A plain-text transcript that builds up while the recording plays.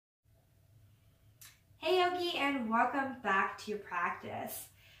Hey Yogi, and welcome back to your practice.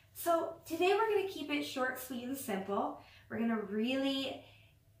 So today we're going to keep it short, sweet, and simple. We're going to really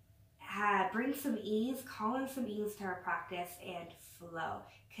bring some ease, call in some ease to our practice and flow.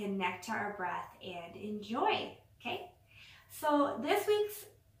 Connect to our breath and enjoy, okay? So this week's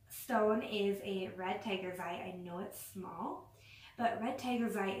stone is a red tiger's eye. I know it's small, but red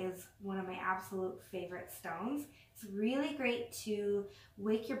tiger's eye is one of my absolute favorite stones. It's really great to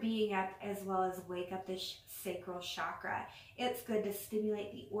wake your being up as well as wake up the sacral chakra. It's good to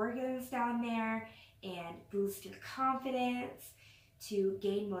stimulate the organs down there and boost your confidence, to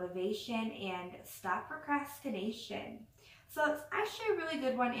gain motivation and stop procrastination. So it's actually a really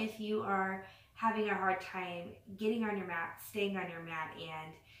good one if you are having a hard time getting on your mat, staying on your mat,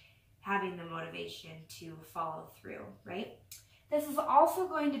 and having the motivation to follow through, right? This is also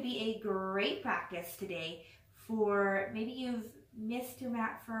going to be a great practice today for maybe you've missed your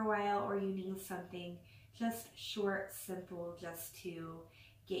mat for a while or you need something just short, simple, just to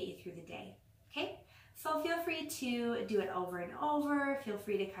get you through the day, okay? So feel free to do it over and over. Feel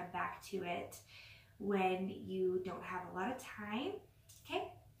free to come back to it when you don't have a lot of time,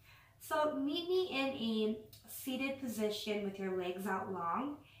 okay? So meet me in a seated position with your legs out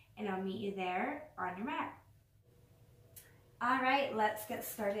long, and I'll meet you there on your mat. All right, let's get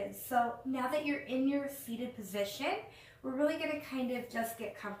started. So now that you're in your seated position, we're really gonna kind of just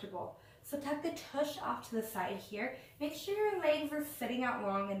get comfortable. So tuck the tush off to the side here. Make sure your legs are sitting out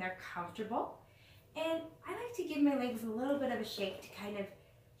long and they're comfortable. And I like to give my legs a little bit of a shake to kind of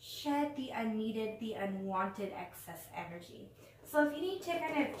shed the unneeded, the unwanted excess energy. So if you need to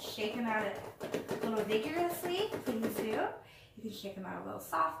kind of shake them out a little vigorously, please do. You can shake them out a little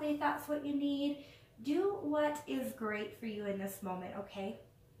softly if that's what you need. Do what is great for you in this moment, okay?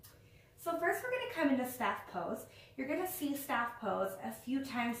 So first we're gonna come into staff pose. You're gonna see staff pose a few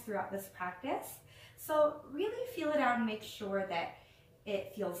times throughout this practice. So really feel it out and make sure that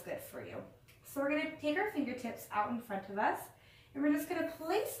it feels good for you. So we're gonna take our fingertips out in front of us, and we're just gonna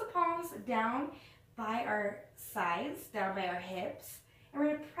place the palms down by our sides, down by our hips, and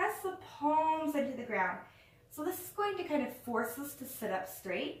we're gonna press the palms into the ground. So this is going to kind of force us to sit up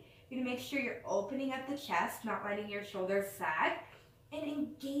straight. You're gonna make sure you're opening up the chest, not letting your shoulders sag, and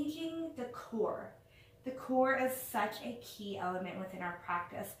engaging the core. The core is such a key element within our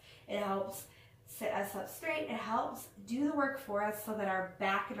practice. It helps sit us up straight. It helps do the work for us so that our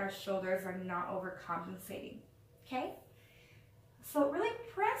back and our shoulders are not overcompensating, okay? So really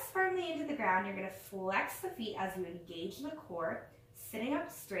press firmly into the ground. You're gonna flex the feet as you engage the core, sitting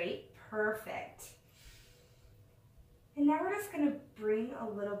up straight, perfect. And now we're just gonna bring a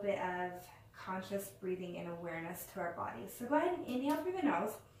little bit of conscious breathing and awareness to our bodies. So go ahead and inhale through the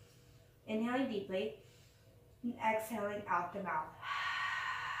nose, inhaling deeply, and exhaling out the mouth.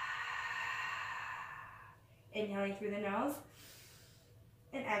 Inhaling through the nose,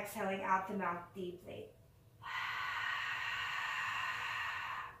 and exhaling out the mouth deeply.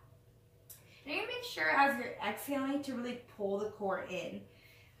 Now you make sure as you're exhaling to really pull the core in.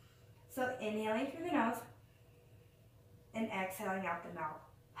 So inhaling through the nose, and exhaling out the mouth.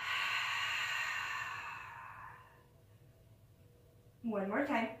 One more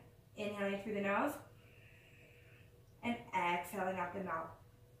time. Inhaling through the nose and exhaling out the mouth.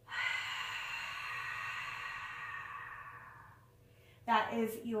 That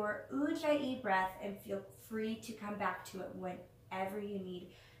is your Ujjayi breath, and feel free to come back to it whenever you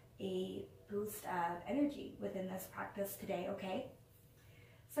need a boost of energy within this practice today, okay?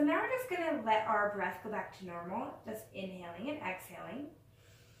 So now we're just gonna let our breath go back to normal, just inhaling and exhaling.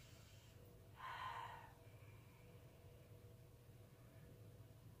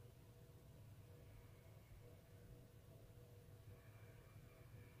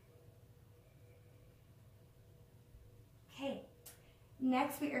 Okay,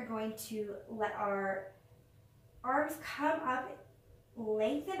 next we are going to let our arms come up,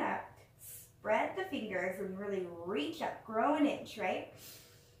 lengthen up, spread the fingers, and really reach up, grow an inch, right?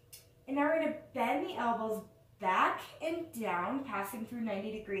 And now we're going to bend the elbows back and down, passing through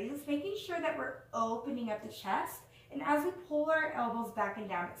 90 degrees, making sure that we're opening up the chest. And as we pull our elbows back and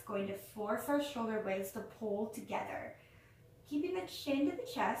down, it's going to force our shoulder blades to pull together. Keeping the chin to the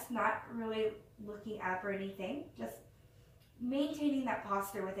chest, not really looking up or anything, just maintaining that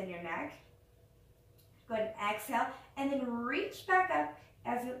posture within your neck. Go ahead and exhale, and then reach back up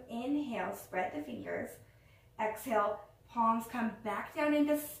as you inhale, spread the fingers. Exhale, palms come back down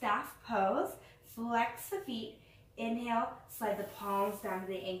into staff pose. Flex the feet. Inhale, slide the palms down to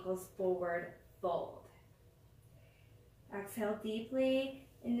the ankles, forward fold. Exhale deeply,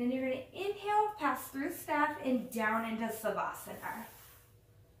 and then you're going to inhale, pass through staff and down into Savasana.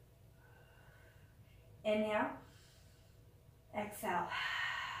 Inhale. Exhale.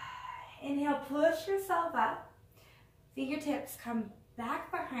 Inhale, push yourself up. Fingertips come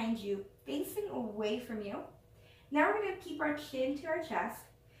back behind you, facing away from you. Now we're going to keep our chin to our chest.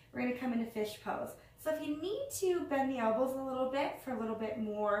 We're going to come into fish pose. So if you need to bend the elbows a little bit for a little bit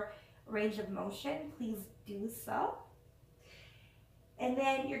more range of motion, please do so. And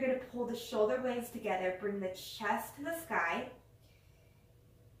then you're going to pull the shoulder blades together, bring the chest to the sky.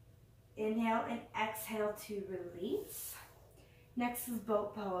 Inhale and exhale to release. Next is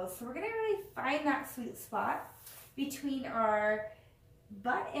boat pose. So we're going to really find that sweet spot between our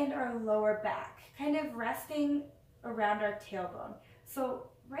butt and our lower back, kind of resting around our tailbone. So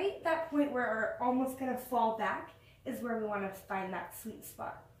right at that point where we're almost going to fall back is where we want to find that sweet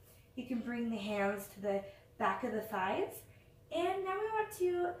spot. You can bring the hands to the back of the thighs. And now we want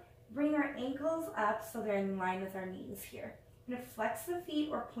to bring our ankles up so they're in line with our knees here. I'm going to flex the feet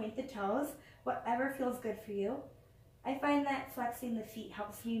or point the toes, whatever feels good for you. I find that flexing the feet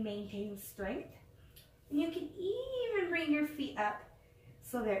helps me maintain strength. And you can even bring your feet up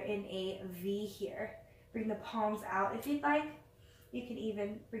so they're in a V here. Bring the palms out if you'd like. You can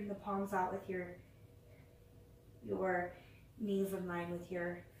even bring the palms out with your knees in line with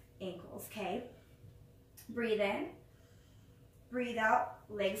your ankles, okay? Breathe in, breathe out,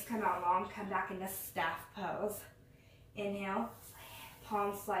 legs come out long, come back into staff pose. Inhale,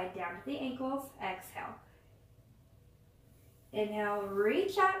 palms slide down to the ankles, exhale. Inhale,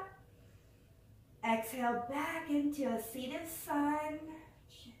 reach up. Exhale, back into a seated sun.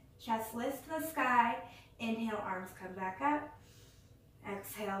 Chest lifts to the sky. Inhale, arms come back up.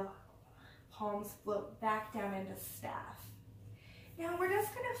 Exhale, palms float back down into staff. Now we're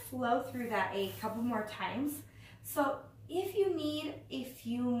just going to flow through that a couple more times. So if you need a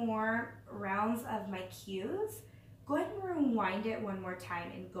few more rounds of my cues, go ahead and rewind it one more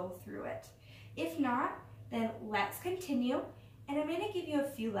time and go through it. If not, then let's continue. And I'm going to give you a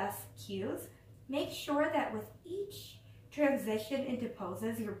few less cues. Make sure that with each transition into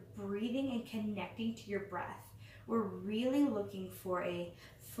poses, you're breathing and connecting to your breath. We're really looking for a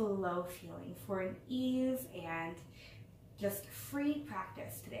flow feeling, for an ease and just free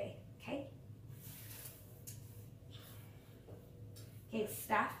practice today, okay? Okay,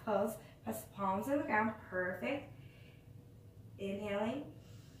 staff pose. Press palms on the ground, perfect. Inhaling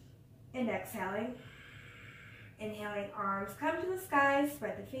and exhaling. Inhaling, arms come to the sky,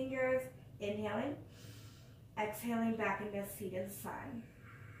 spread the fingers. Inhaling, exhaling back into seated sun.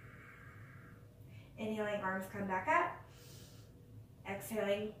 Inhaling, arms come back up.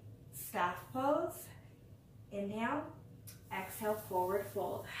 Exhaling, staff pose. Inhale, exhale, forward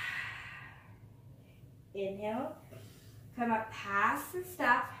fold. Inhale, come up past the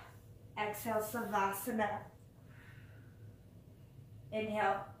staff. Exhale, savasana.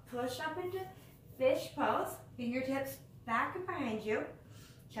 Inhale, push up into fish pose. Fingertips back and behind you.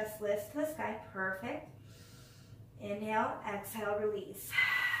 Chest lifts to the sky, perfect. Inhale, exhale, release.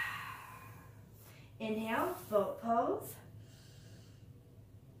 Inhale, boat pose.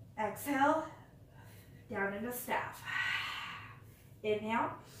 Exhale, down into staff.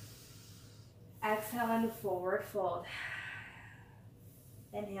 Inhale, exhale into forward fold.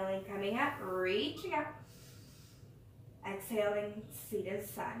 Inhaling, coming up, reaching up. Exhaling, seated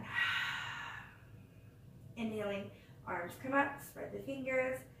sun. Inhaling, arms come up, spread the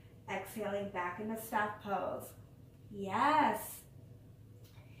fingers. Exhaling, back into staff pose. Yes.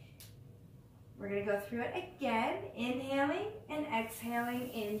 We're going to go through it again. Inhaling and exhaling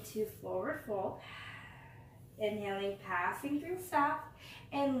into forward fold. Inhaling, passing through staff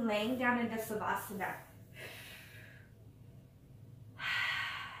and laying down into savasana.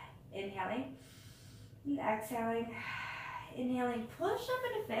 Inhaling and exhaling. Inhaling, push up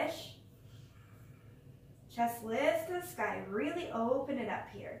into fish. Chest lifts to the sky. Really open it up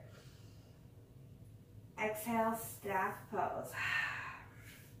here. Exhale, staff pose.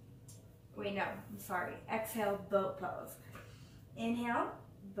 Wait, no, I'm sorry. Exhale, boat pose. Inhale,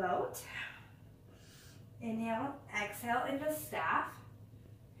 boat. Inhale, exhale into staff.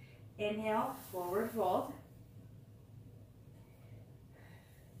 Inhale, forward fold.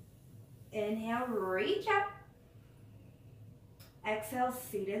 Inhale, reach up. Exhale,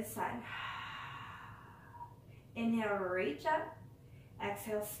 seated sun. Inhale, reach up.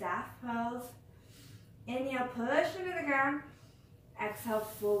 Exhale, staff pose. Inhale, push into the ground. Exhale,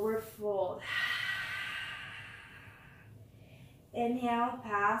 forward fold. Inhale,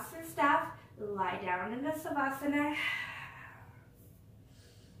 pass through staff. Lie down into savasana.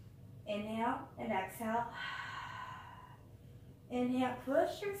 Inhale and exhale. Inhale,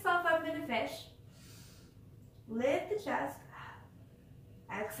 push yourself up into fish. Lift the chest.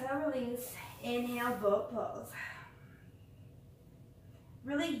 Exhale, release. Inhale, boat pose.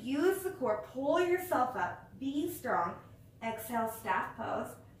 Really use the core. Pull yourself up. Be strong. Exhale, staff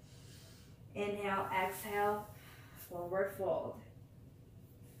pose. Inhale, exhale, forward fold.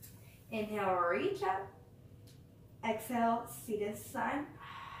 Inhale, reach up. Exhale, seated sun.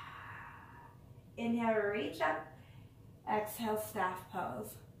 Inhale, reach up. Exhale, staff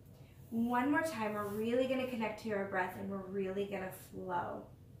pose. One more time, we're really going to connect to your breath and we're really going to flow,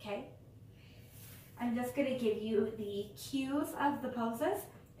 okay? I'm just going to give you the cues of the poses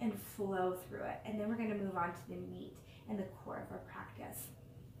and flow through it. And then we're going to move on to the meat and the core of our practice.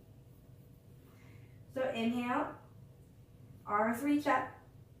 So inhale, arms reach up.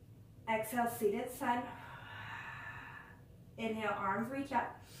 Exhale, seated sun. Inhale, arms reach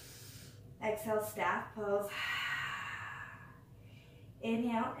up. Exhale, staff pose.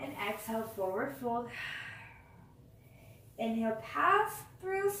 Inhale and exhale, forward fold. Inhale, pass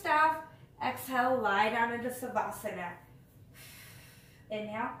through staff. Exhale, lie down into Savasana.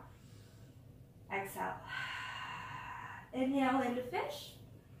 Inhale, exhale. Inhale into fish.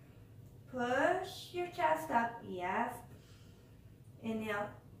 Push your chest up, yes. Inhale,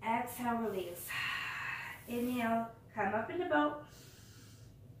 exhale, release. Inhale, come up into boat.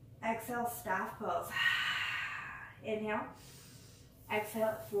 Exhale, staff pose. Inhale,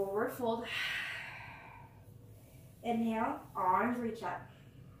 exhale, forward fold. Inhale, arms reach up.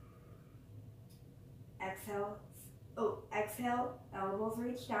 Exhale, exhale, elbows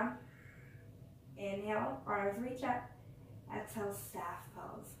reach down. Inhale, arms reach up. Exhale, staff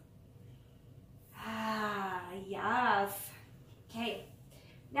pose. Ah, yes. Okay,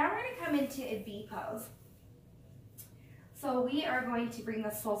 now we're going to come into a V pose. So we are going to bring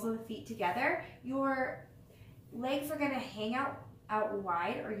the soles of the feet together. Your legs are going to hang out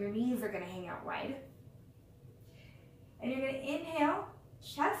wide, or your knees are going to hang out wide. And you're going to inhale,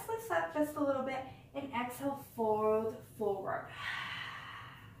 chest lifts up just a little bit, and exhale, fold forward.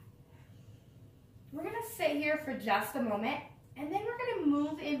 We're going to sit here for just a moment, and then we're going to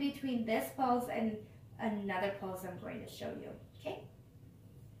move in between this pose and another pose I'm going to show you, okay?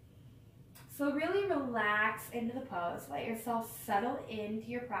 So really relax into the pose. Let yourself settle into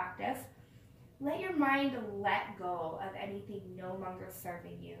your practice. Let your mind let go of anything no longer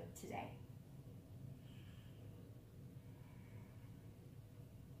serving you today.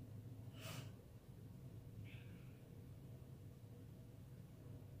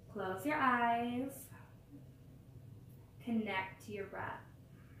 Close your eyes. Connect to your breath.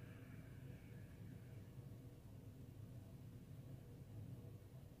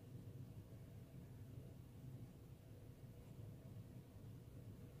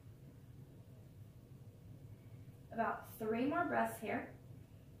 About 3 more breaths here.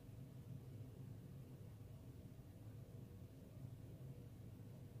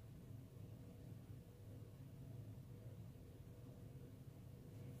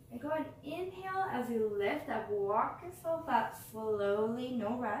 And go ahead and inhale as you lift up. Walk yourself up slowly,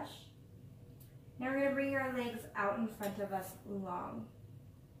 no rush. Now we're going to bring our legs out in front of us long.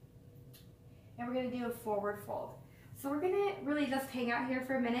 And we're going to do a forward fold. So we're going to really just hang out here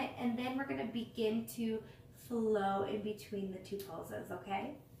for a minute, and then we're going to begin to flow in between the two poses,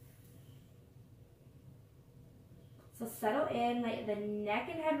 okay? So settle in, let the neck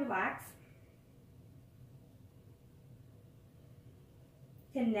and head relax.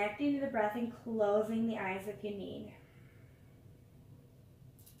 Connecting to the breath and closing the eyes if you need.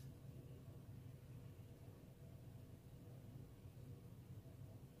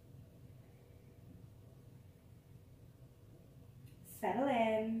 Settle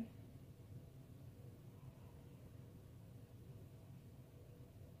in.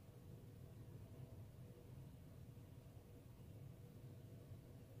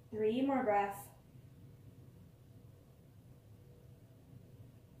 Three more breaths.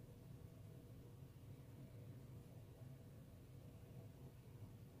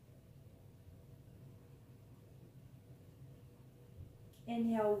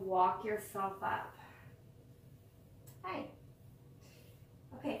 Inhale, walk yourself up. Hi.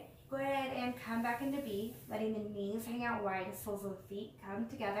 Okay, go ahead and come back into B, letting the knees hang out wide, the soles of the feet come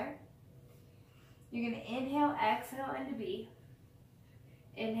together. You're going to inhale, exhale into B.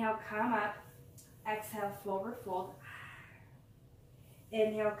 Inhale, come up. Exhale, forward fold.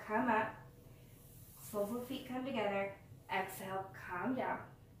 Inhale, come up. Soles of the feet come together. Exhale, come down.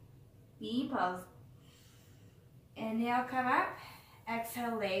 B pose. Inhale, come up.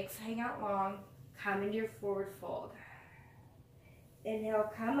 Exhale, legs hang out long. Come into your forward fold.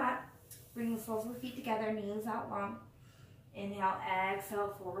 Inhale, come up. Bring the soles of the feet together, knees out long. Inhale,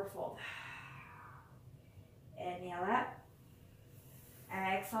 exhale, forward fold. Inhale up.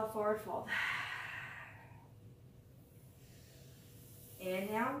 Exhale, forward fold.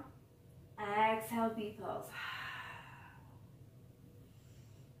 Inhale. Exhale, B pose.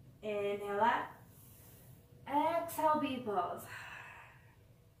 Inhale up. Exhale, B pose.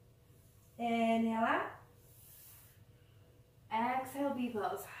 Inhale up. Exhale, B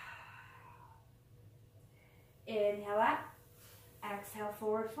pose. Inhale up. Exhale,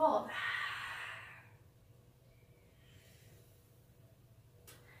 forward fold.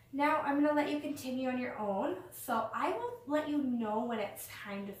 Now I'm going to let you continue on your own, so I will let you know when it's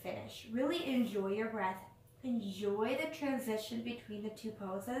time to finish. Really enjoy your breath, enjoy the transition between the two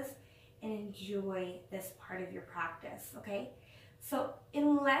poses, and enjoy this part of your practice, okay? So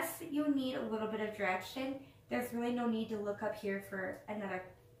unless you need a little bit of direction, there's really no need to look up here for another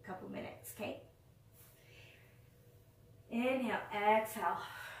couple minutes, okay? Inhale, exhale.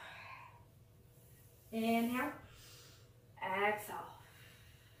 Inhale, exhale.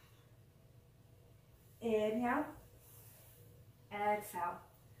 Inhale, exhale,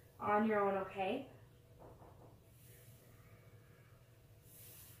 on your own, okay?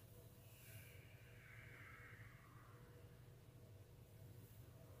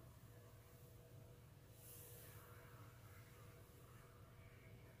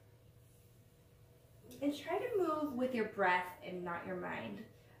 And try to move with your breath and not your mind.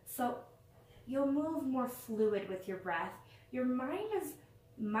 So you'll move more fluid with your breath. Your mind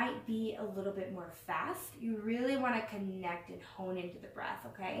might be a little bit more fast. You really want to connect and hone into the breath,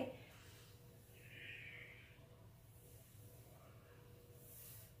 okay?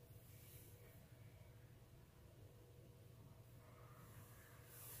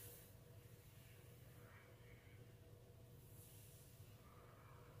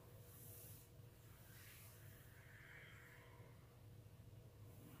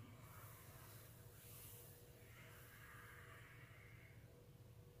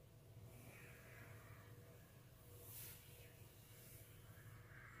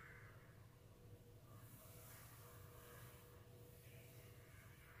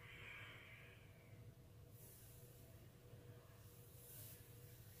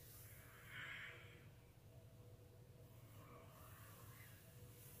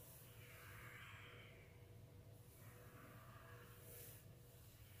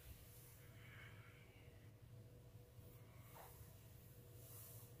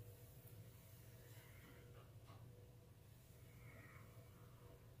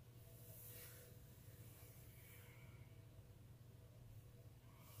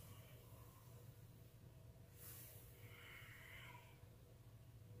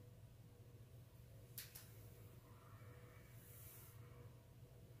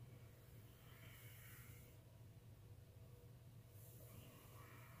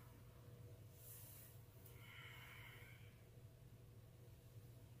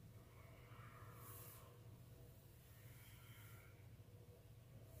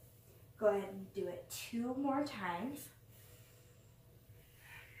 Go ahead and do it 2 more times.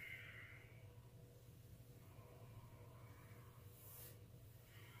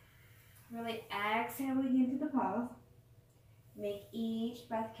 Really exhaling into the pose. Make each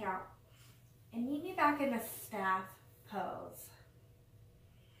breath count. And meet me back in the staff pose.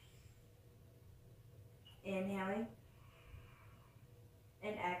 Inhaling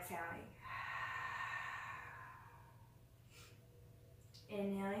and exhaling.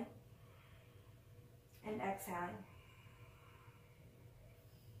 Inhaling and exhaling.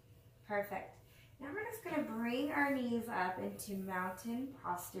 Perfect. Now we're just going to bring our knees up into mountain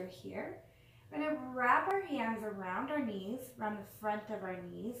posture here. We're going to wrap our hands around our knees, around the front of our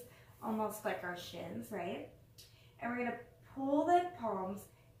knees, almost like our shins, right? And we're going to pull the palms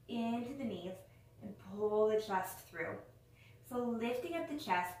into the knees and pull the chest through. So lifting up the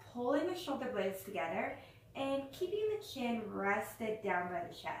chest, pulling the shoulder blades together, and keeping the chin rested down by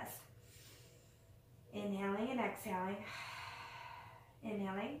the chest. Inhaling and exhaling.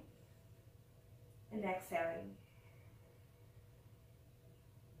 Inhaling and exhaling.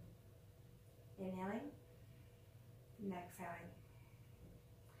 Inhaling and exhaling.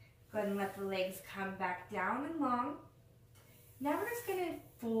 Go ahead and let the legs come back down and long. Now we're just going to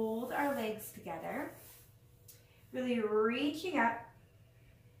fold our legs together, really reaching up,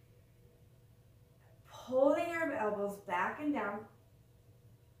 pulling our elbows back and down,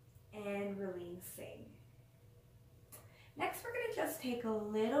 and releasing. Next, we're going to just take a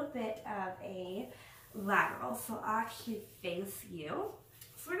little bit of a lateral, so I'll actually face you.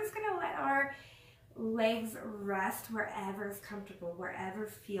 So we're just going to let our legs rest wherever is comfortable, wherever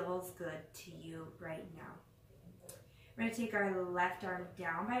feels good to you right now. We're going to take our left arm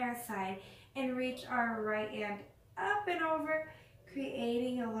down by our side and reach our right hand up and over,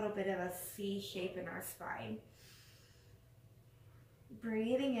 creating a little bit of a C shape in our spine.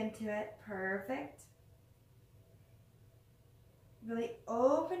 Breathing into it, perfect. Really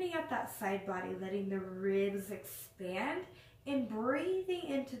opening up that side body, letting the ribs expand and breathing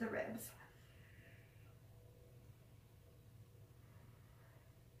into the ribs.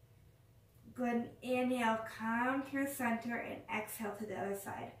 Good, inhale, come through center and exhale to the other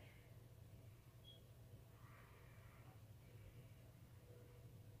side.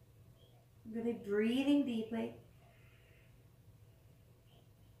 Really breathing deeply.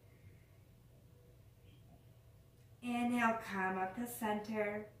 Inhale, come up to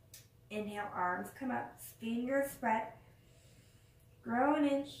center. Inhale, arms come up, fingers spread. Grow an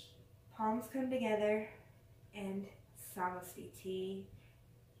inch, palms come together, and Namaste T.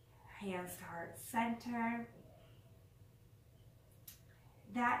 Hands to heart center.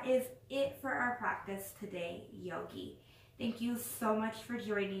 That is it for our practice today, yogi. Thank you so much for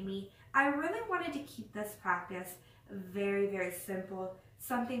joining me. I really wanted to keep this practice very, very simple.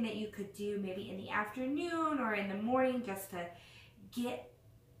 Something that you could do maybe in the afternoon or in the morning just to get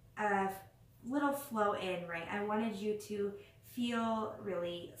a little flow in, right? I wanted you to feel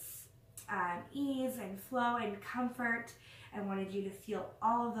really ease and flow and comfort. I wanted you to feel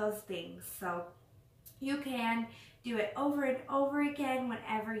all of those things. So you can do it over and over again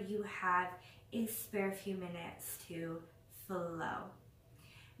whenever you have a spare few minutes to flow.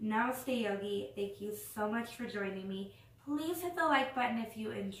 Namaste Yogi. Thank you so much for joining me. Please hit the like button if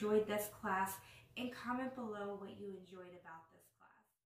you enjoyed this class and comment below what you enjoyed about